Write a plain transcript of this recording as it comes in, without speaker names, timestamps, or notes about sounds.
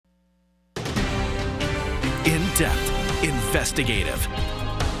in-depth, investigative.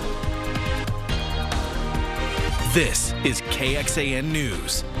 This is KXAN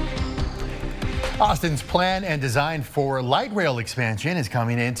News. Austin's plan and design for light rail expansion is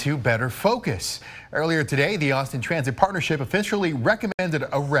coming into better focus. Earlier today, the Austin Transit Partnership officially recommended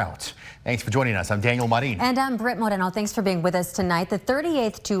a route. Thanks for joining us. I'm Daniel Marin. And I'm Britt Moreno. Thanks for being with us tonight. The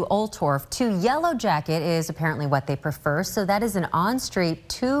 38th to Old Torf to Yellow Jacket is apparently what they prefer. So that is an on-street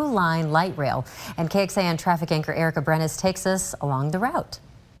two-line light rail. And KXAN traffic anchor Erica Brennis takes us along the route.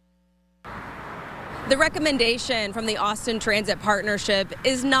 The recommendation from the Austin Transit Partnership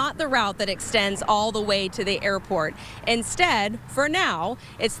is not the route that extends all the way to the airport. Instead, for now,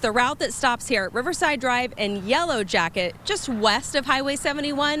 it's the route that stops here at Riverside Drive and Yellow Jacket, just west of Highway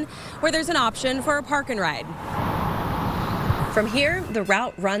 71, where there's an option for a park and ride. From here, the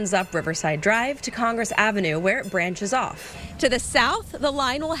route runs up Riverside Drive to Congress Avenue, where it branches off. To the south, the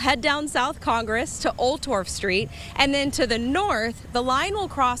line will head down South Congress to Old Torf Street, and then to the north, the line will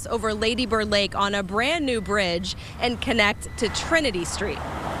cross over Lady Bird Lake on a brand new bridge and connect to Trinity Street.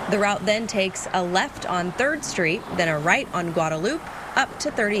 The route then takes a left on 3rd Street, then a right on Guadalupe, up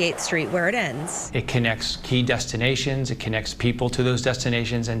to 38th Street where it ends. It connects key destinations, it connects people to those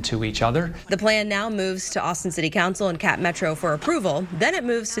destinations and to each other. The plan now moves to Austin City Council and Cap Metro for approval, then it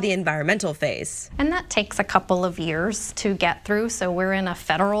moves to the environmental phase. And that takes a couple of years to get through, so we're in a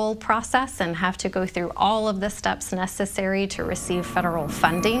federal process and have to go through all of the steps necessary to receive federal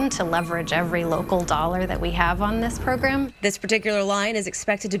funding to leverage every local dollar that we have on this program. This particular line is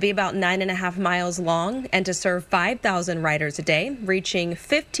expected to be about 9.5 miles long and to serve 5,000 riders a day, reaching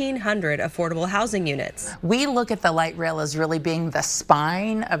 1,500 affordable housing units. We look at the light rail as really being the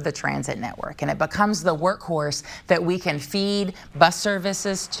spine of the transit network, and it becomes the workhorse that we can feed bus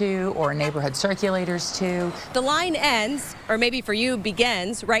services to or neighborhood circulators to. The line ends, or maybe for you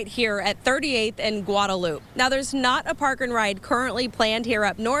begins, right here at 38th and Guadalupe. Now there's not a park and ride currently planned here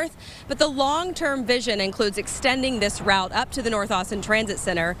up north, but the long-term vision includes extending this route up to the North Austin Transit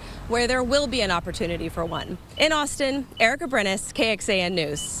Center, where there will be an opportunity for one. In Austin, Erica Brennis, KXAN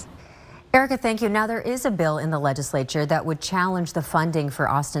News. Erica, thank you. Now, there is a bill in the legislature that would challenge the funding for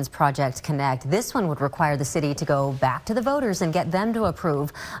Austin's Project Connect. This one would require the city to go back to the voters and get them to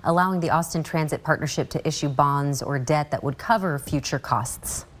approve, allowing the Austin Transit Partnership to issue bonds or debt that would cover future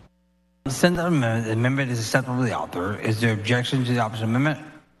costs. Since the amendment is acceptable to the author, is there objection to the opposite amendment?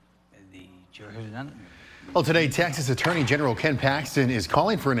 The chair has done it. Well, today, Texas Attorney General Ken Paxton is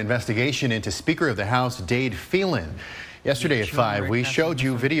calling for an investigation into Speaker of the House Dade Phelan. Yesterday at 5, we showed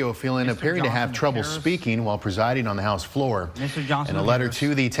you video of Phelan appearing to have trouble speaking while presiding on the House floor. In a letter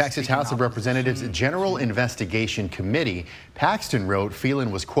to the Texas House of Representatives General Investigation Committee, Paxton wrote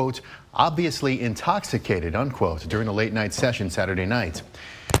Phelan was, quote, obviously intoxicated, unquote, during a late-night session Saturday night.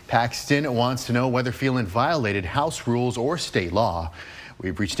 Paxton wants to know whether Phelan violated House rules or state law.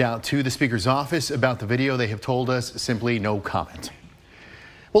 We've reached out to the Speaker's office about the video. They have told us simply no comment.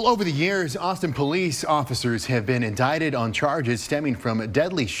 Well, over the years, Austin police officers have been indicted on charges stemming from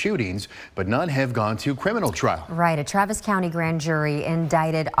deadly shootings, but none have gone to criminal trial. Right. A Travis County grand jury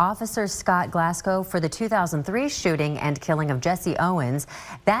indicted Officer Scott Glasgow for the 2003 shooting and killing of Jesse Owens.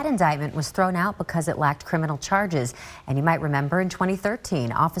 That indictment was thrown out because it lacked criminal charges. And you might remember in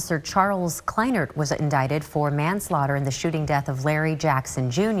 2013, Officer Charles Kleinert was indicted for manslaughter in the shooting death of Larry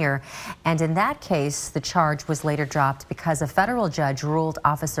Jackson Jr. And in that case, the charge was later dropped because a federal judge ruled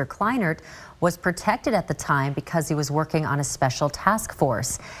Officer Kleinert was protected at the time because he was working on a special task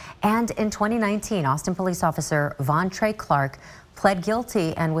force. And in 2019, Austin police officer Von Trey Clark pled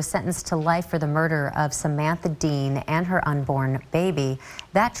guilty and was sentenced to life for the murder of Samantha Dean and her unborn baby.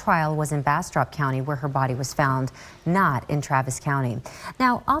 That trial was in Bastrop County, where her body was found, not in Travis County.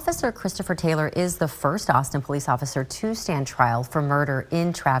 Now, Officer Christopher Taylor is the first Austin police officer to stand trial for murder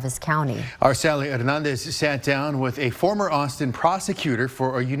in Travis County. Our Sally Hernandez sat down with a former Austin prosecutor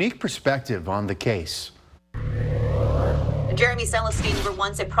for a unique perspective on the case. Jeremy Celestine, you were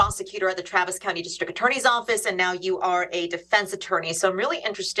once a prosecutor at the Travis County District Attorney's Office, and now you are a defense attorney. So I'm really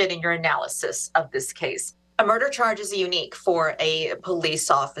interested in your analysis of this case. A murder charge is unique for a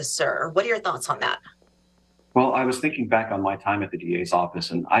police officer. What are your thoughts on that? Well, I was thinking back on my time at the DA's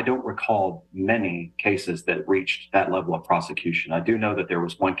office, and I don't recall many cases that reached that level of prosecution. I do know that there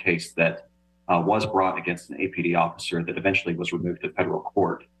was one case that was brought against an APD officer that eventually was removed to federal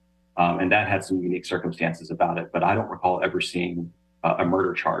court. And that had some unique circumstances about it, but I don't recall ever seeing a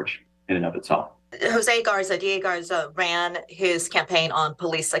murder charge in and of itself. Jose Garza, DA Garza, ran his campaign on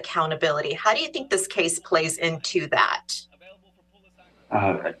police accountability. How do you think this case plays into that?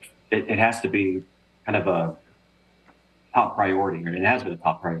 It has to be kind of top priority, and it has been a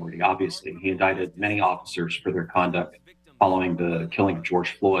top priority, obviously. He indicted many officers for their conduct following the killing of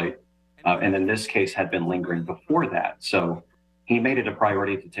George Floyd. And then this case had been lingering before that. So he made it a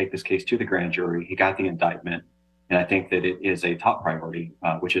priority to take this case to the grand jury. He got the indictment. And I think that it is a top priority,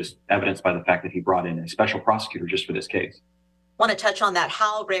 which is evidenced by the fact that he brought in a special prosecutor just for this case. Want to touch on that.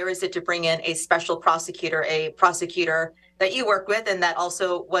 How rare is it to bring in a special prosecutor, a prosecutor that you work with and that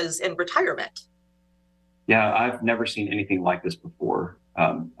also was in retirement? Yeah, I've never seen anything like this before.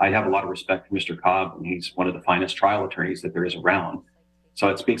 I have a lot of respect for Mr. Cobb, and he's one of the finest trial attorneys that there is around. So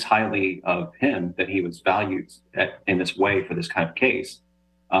it speaks highly of him that he was valued in this way for this kind of case.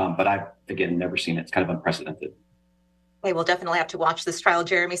 But I've, again, never seen it. It's kind of unprecedented. Okay, we'll definitely have to watch this trial.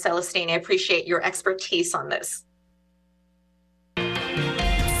 Jeremy Celestini, I appreciate your expertise on this.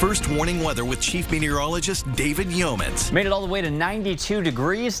 First warning weather with Chief Meteorologist David Yeomans. Made it all the way to 92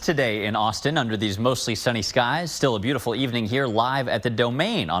 degrees today in Austin under these mostly sunny skies. Still a beautiful evening here live at the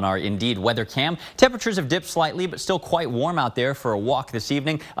Domain on our Indeed weather cam. Temperatures have dipped slightly, but still quite warm out there for a walk this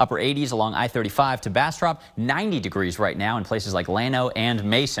evening. Upper 80s along I-35 to Bastrop. 90 degrees right now in places like Llano and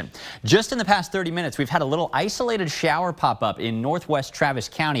Mason. Just in the past 30 minutes, we've had a little isolated shower pop up in northwest Travis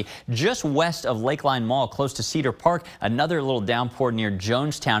County, just west of Lakeline Mall, close to Cedar Park. Another little downpour near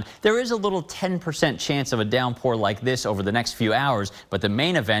Jonestown. There is a little 10% chance of a downpour like this over the next few hours, but the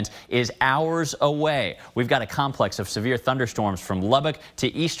main event is hours away. We've got a complex of severe thunderstorms from Lubbock to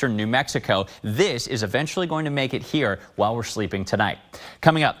eastern New Mexico. This is eventually going to make it here while we're sleeping tonight.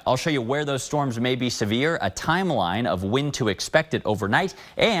 Coming up, I'll show you where those storms may be severe, a timeline of when to expect it overnight,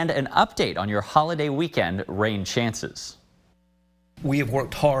 and an update on your holiday weekend rain chances. We have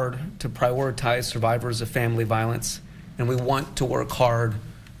worked hard to prioritize survivors of family violence, and we want to work hard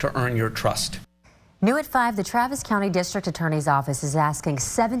to earn your trust. New at 5, the Travis County District Attorney's Office is asking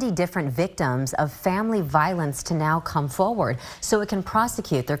 70 different victims of family violence to now come forward so it can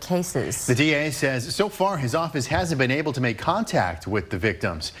prosecute their cases. The DA says so far his office hasn't been able to make contact with the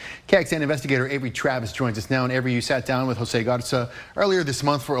victims. KXAN investigator Avery Travis joins us now. And Avery, you sat down with Jose Garza earlier this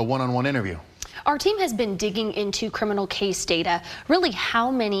month for a one-on-one interview. Our team has been digging into criminal case data, really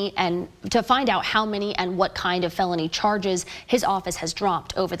how many, and to find out how many and what kind of felony charges his office has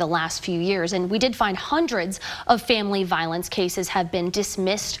dropped over the last few years. And we did find hundreds of family violence cases have been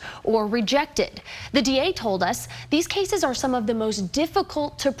dismissed or rejected. The DA told us these cases are some of the most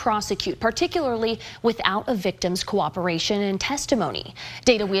difficult to prosecute, particularly without a victim's cooperation and testimony.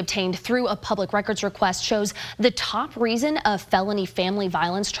 Data we obtained through a public records request shows the top reason a felony family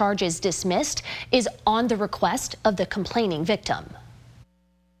violence charge is dismissed is on the request of the complaining victim.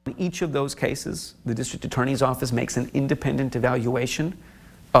 In each of those cases, the district attorney's office makes an independent evaluation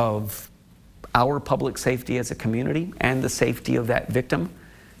of our public safety as a community and the safety of that victim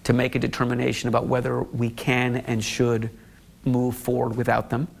to make a determination about whether we can and should move forward without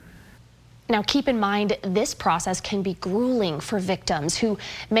them. Now, keep in mind, this process can be grueling for victims who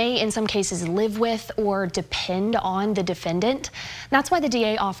may, in some cases, live with or depend on the defendant. That's why the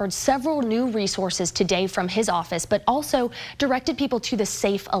DA offered several new resources today from his office, but also directed people to the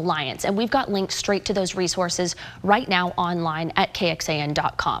SAFE Alliance. And we've got links straight to those resources right now online at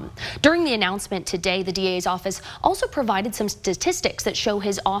KXAN.com. During the announcement today, the DA's office also provided some statistics that show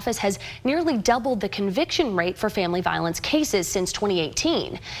his office has nearly doubled the conviction rate for family violence cases since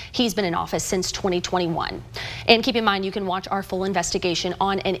 2018. He's been in office since 2021. And keep in mind, you can watch our full investigation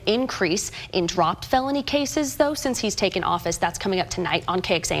on an increase in dropped felony cases, though, since he's taken office. That's coming up tonight on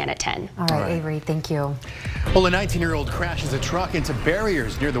KXAN at 10. All right, Avery, thank you. Well, a 19-year-old crashes a truck into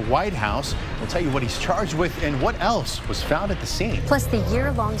barriers near the White House. We'll tell you what he's charged with and what else was found at the scene. Plus, the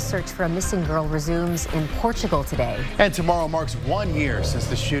year-long search for a missing girl resumes in Portugal today. And tomorrow marks 1 year since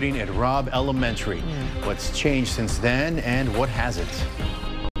the shooting at Robb Elementary. What's changed since then and what hasn't?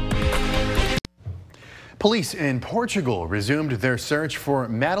 Police in Portugal resumed their search for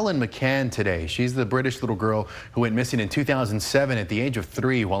Madeleine McCann today. She's the British little girl who went missing in 2007 at the age of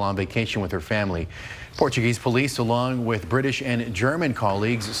 3 while on vacation with her family. Portuguese police, along with British and German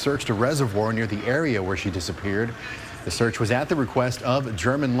colleagues, searched a reservoir near the area where she disappeared. The search was at the request of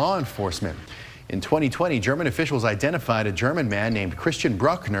German law enforcement. In 2020, German officials identified a German man named Christian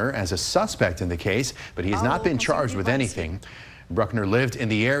Bruckner as a suspect in the case, but he has not been charged with anything. Bruckner lived in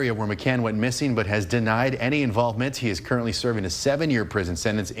the area where McCann went missing but has denied any involvement. He is currently serving a 7-year prison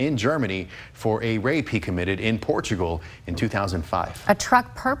sentence in Germany for a rape he committed in Portugal in 2005. A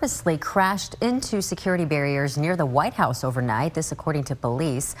truck purposely crashed into security barriers near the White House overnight. This according to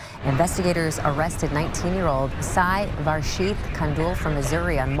police. Investigators arrested 19-year-old Sai Varshith Kandul from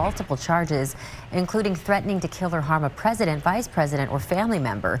Missouri on multiple charges, including threatening to kill or harm a president, vice president, or family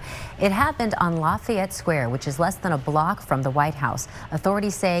member. It happened on Lafayette Square, which is less than a block from the White House.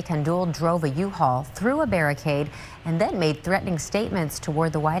 Authorities say Kandul drove a U-Haul through a barricade and then made threatening statements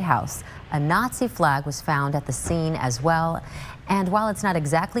toward the White House. A Nazi flag was found at the scene as well. And while it's not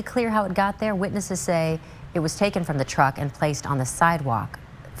exactly clear how it got there, witnesses say it was taken from the truck and placed on the sidewalk.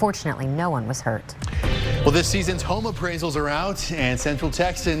 Fortunately, no one was hurt. Well, this season's home appraisals are out, and Central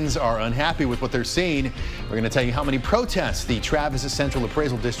Texans are unhappy with what they're seeing. We're going to tell you how many protests the Travis Central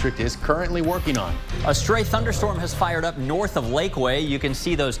Appraisal District is currently working on. A stray thunderstorm has fired up north of Lakeway. You can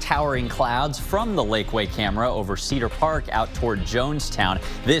see those towering clouds from the Lakeway camera over Cedar Park out toward Jonestown.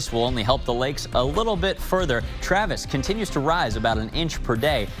 This will only help the lakes a little bit further. Travis continues to rise about an inch per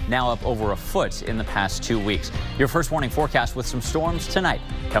day, now up over a foot in the past 2 weeks. Your first warning forecast with some storms tonight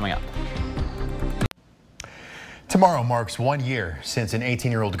coming up. Tomorrow marks 1 year since an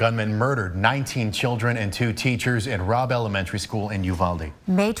 18-year-old gunman murdered 19 children and 2 teachers at Robb Elementary School in Uvalde.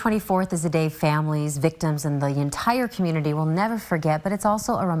 May 24th is a day families, victims, and the entire community will never forget, but it's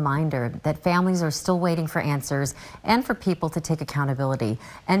also a reminder that families are still waiting for answers and for people to take accountability.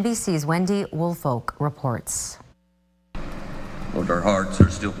 NBC's Wendy Woolfolk reports. Lord, our hearts are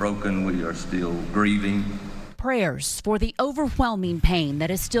still broken. We are still grieving. Prayers for the overwhelming pain that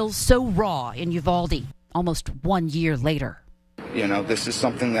is still so raw in Uvalde. Almost 1 year later. You know, this is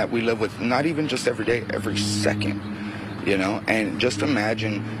something that we live with, not even just every day, every second, you know, and just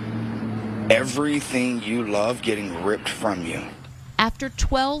imagine everything you love getting ripped from you. After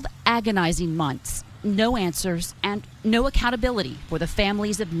 12 agonizing months, no answers and no accountability for the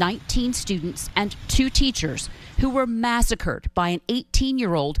families of 19 students and 2 teachers who were massacred by an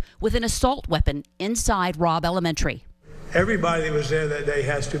 18-year-old with an assault weapon inside Robb Elementary. Everybody that was there that day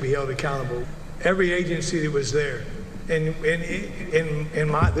has to be held accountable. Every agency that was there, and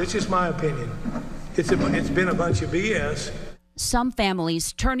this is my opinion. It's been a bunch of BS. Some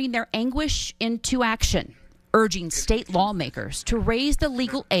families turning their anguish into action, urging state lawmakers to raise the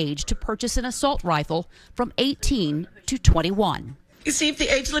legal age to purchase an assault rifle from 18 to 21. You see, if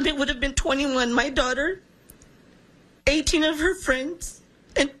the age limit would have been 21, my daughter, 18 of her friends,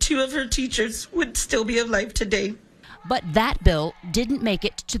 and 2 of her teachers would still be alive today. But that bill didn't make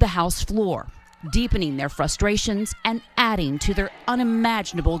it to the House floor, deepening their frustrations and adding to their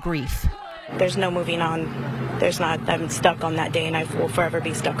unimaginable grief. There's no moving on. I'm stuck on that day, and I will forever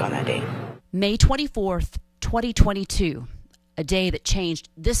be stuck on that day. May 24th, 2022, a day that changed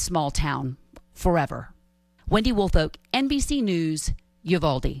this small town forever. Wendy Woolfolk, NBC News,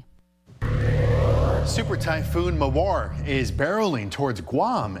 Uvalde. Super Typhoon Mawar is barreling towards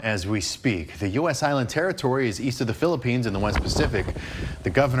Guam as we speak. The U.S. island territory is east of the Philippines in the West Pacific. The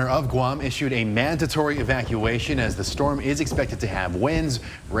governor of Guam issued a mandatory evacuation as the storm is expected to have winds,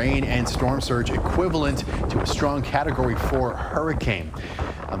 rain, and storm surge equivalent to a strong Category 4 hurricane.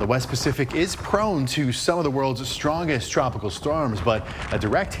 Now, the West Pacific is prone to some of the world's strongest tropical storms, but a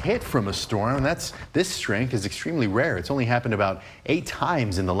direct hit from a storm this strength is extremely rare. It's only happened about 8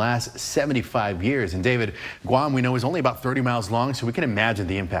 times in the last 75 years. And David, Guam, we know, is only about 30 miles long, so we can imagine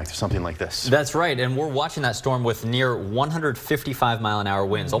the impact of something like this. That's right, and we're watching that storm with near 155-mile-an-hour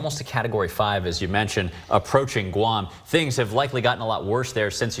winds, almost a Category 5, as you mentioned, approaching Guam. Things have likely gotten a lot worse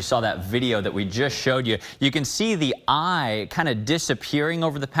there since you saw that video that we just showed you. You can see the eye kind of disappearing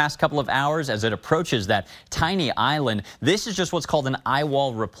over the past couple of hours as it approaches that tiny island. This is just what's called an eye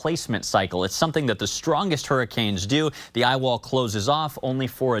wall replacement cycle. It's something that the strongest hurricanes do. The eye wall closes off only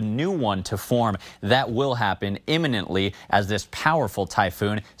for a new one to form. That will happen imminently as this powerful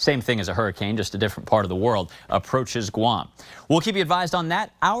typhoon, same thing as a hurricane, just a different part of the world, approaches Guam. We'll keep you advised on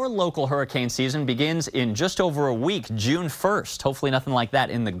that. Our local hurricane season begins in just over a week, June 1st. Hopefully nothing like that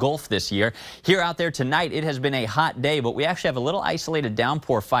in the Gulf this year. Here out there tonight, it has been a hot day, but we actually have a little isolated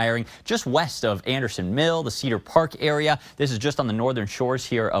downpour firing just west of Anderson Mill, the Cedar Park area. This is just on the northern shores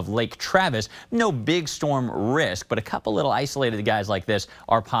here of Lake Travis. No big storm risk, but a couple little isolated guys like this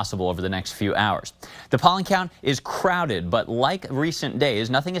are possible over the next few hours. The pollen count is crowded, but like recent days,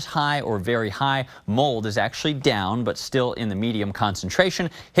 nothing is high or very high. Mold is actually down, but still in the medium concentration.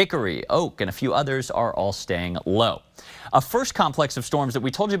 Hickory, oak, and a few others are all staying low. A first complex of storms that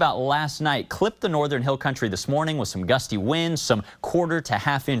we told you about last night clipped the northern hill country this morning with some gusty winds, some quarter to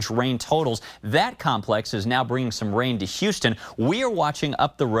half-inch rain totals. That complex is now bringing some rain to Houston. We are watching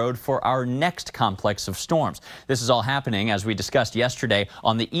up the road for our next complex of storms. This is all happening, as we discussed yesterday,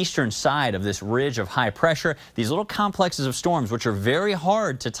 on the eastern side of this ridge of high pressure. These little complexes of storms, which are very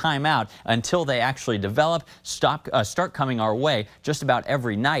hard to time out until they actually develop, start coming our way just about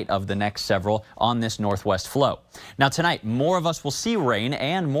every night of the next several on this northwest flow. Now tonight, more of us will see rain,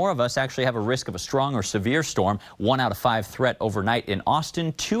 and more of us actually have a risk of a strong or severe storm. 1 out of 5 threat overnight in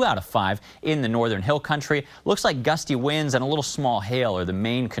Austin, 2 out of 5 in the northern hill country. Looks like gusty winds and a little small hail are the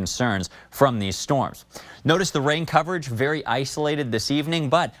main concerns from these storms. Notice the rain coverage very isolated this evening,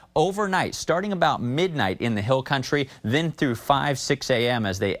 but overnight, starting about midnight in the hill country, then through 5-6 a.m.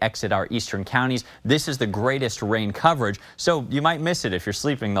 as they exit our eastern counties, this is the greatest rain coverage, so you might miss it if you're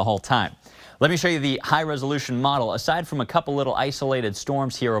sleeping the whole time. Let me show you the high-resolution model. Aside from a couple little isolated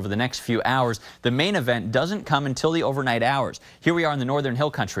storms here over the next few hours, the main event doesn't come until the overnight hours. Here we are in the northern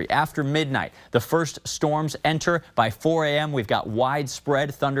hill country after midnight. The first storms enter by 4 a.m. We've got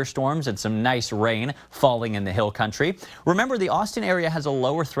widespread thunderstorms and some nice rain falling in the hill country. Remember, the Austin area has a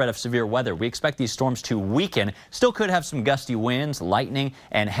lower threat of severe weather. We expect these storms to weaken. Still could have some gusty winds, lightning,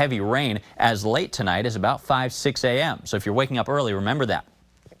 and heavy rain as late tonight as about 5-6 a.m. So if you're waking up early, remember that.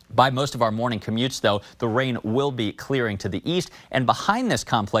 By most of our morning commutes, though, the rain will be clearing to the east. And behind this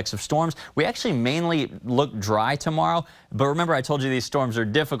complex of storms, we actually mainly look dry tomorrow. But remember, I told you these storms are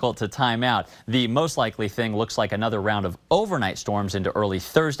difficult to time out. The most likely thing looks like another round of overnight storms into early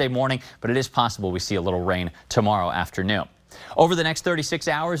Thursday morning, but it is possible we see a little rain tomorrow afternoon. Over the next 36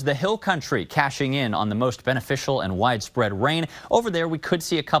 hours, the hill country cashing in on the most beneficial and widespread rain. Over there, we could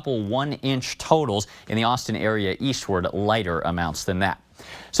see a couple 1-inch totals. In the Austin area eastward, lighter amounts than that.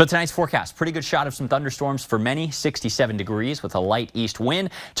 So tonight's forecast, pretty good shot of some thunderstorms for many, 67 degrees with a light east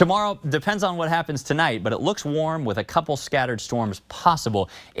wind. Tomorrow depends on what happens tonight, but it looks warm with a couple scattered storms possible,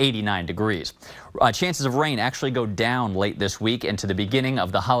 89 degrees. Chances of rain actually go down late this week into the beginning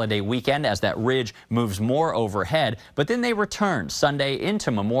of the holiday weekend as that ridge moves more overhead, but then they return Sunday into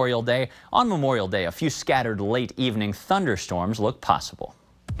Memorial Day. On Memorial Day, a few scattered late evening thunderstorms look possible.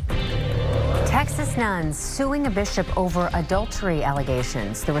 Texas nuns suing a bishop over adultery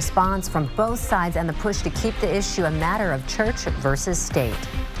allegations. The response from both sides and the push to keep the issue a matter of church versus state.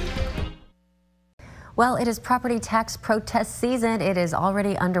 Well, it is property tax protest season. It is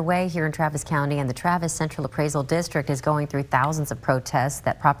already underway here in Travis County, and the Travis Central Appraisal District is going through thousands of protests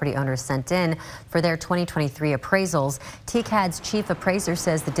that property owners sent in for their 2023 appraisals. TCAD's chief appraiser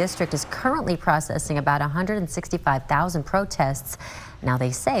says the district is currently processing about 165,000 protests. Now,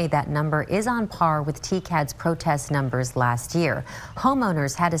 they say that number is on par with TCAD's protest numbers last year.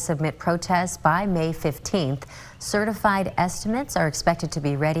 Homeowners had to submit protests by May 15th. Certified estimates are expected to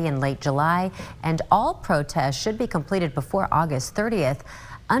be ready in late July, and all protests should be completed before August 30th.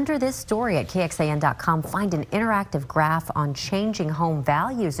 Under this story at KXAN.com, find an interactive graph on changing home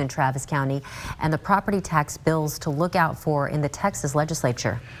values in Travis County and the property tax bills to look out for in the Texas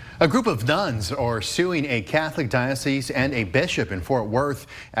legislature. A group of nuns are suing a Catholic diocese and a bishop in Fort Worth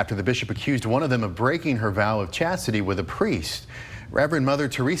after the bishop accused one of them of breaking her vow of chastity with a priest. Reverend Mother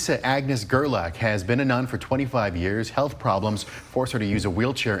Teresa Agnes Gerlach has been a nun for 25 years. Health problems forced her to use a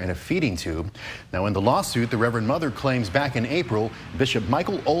wheelchair and a feeding tube. Now, in the lawsuit, the Reverend Mother claims back in April, Bishop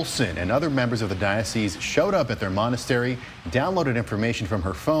Michael Olson and other members of the diocese showed up at their monastery, downloaded information from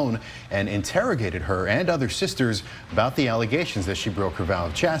her phone, and interrogated her and other sisters about the allegations that she broke her vow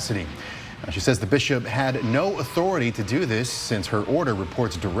of chastity. She says the bishop had no authority to do this since her order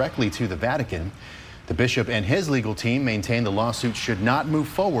reports directly to the Vatican. The bishop and his legal team maintain the lawsuit should not move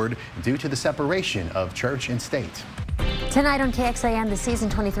forward due to the separation of church and state. Tonight on KXAN, the season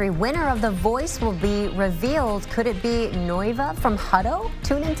 23 winner of The Voice will be revealed. Could it be Noiva from Hutto?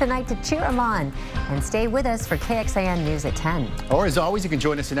 Tune in tonight to cheer him on. And stay with us for KXAN News at 10. Or as always, you can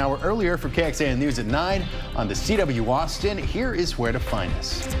join us an hour earlier for KXAN News at 9 on the CW Austin. Here is where to find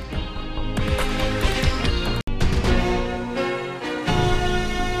us.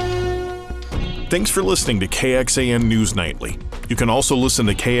 Thanks for listening to KXAN News Nightly. You can also listen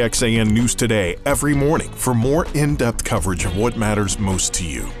to KXAN News Today every morning for more in-depth coverage of what matters most to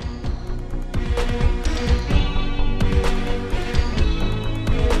you.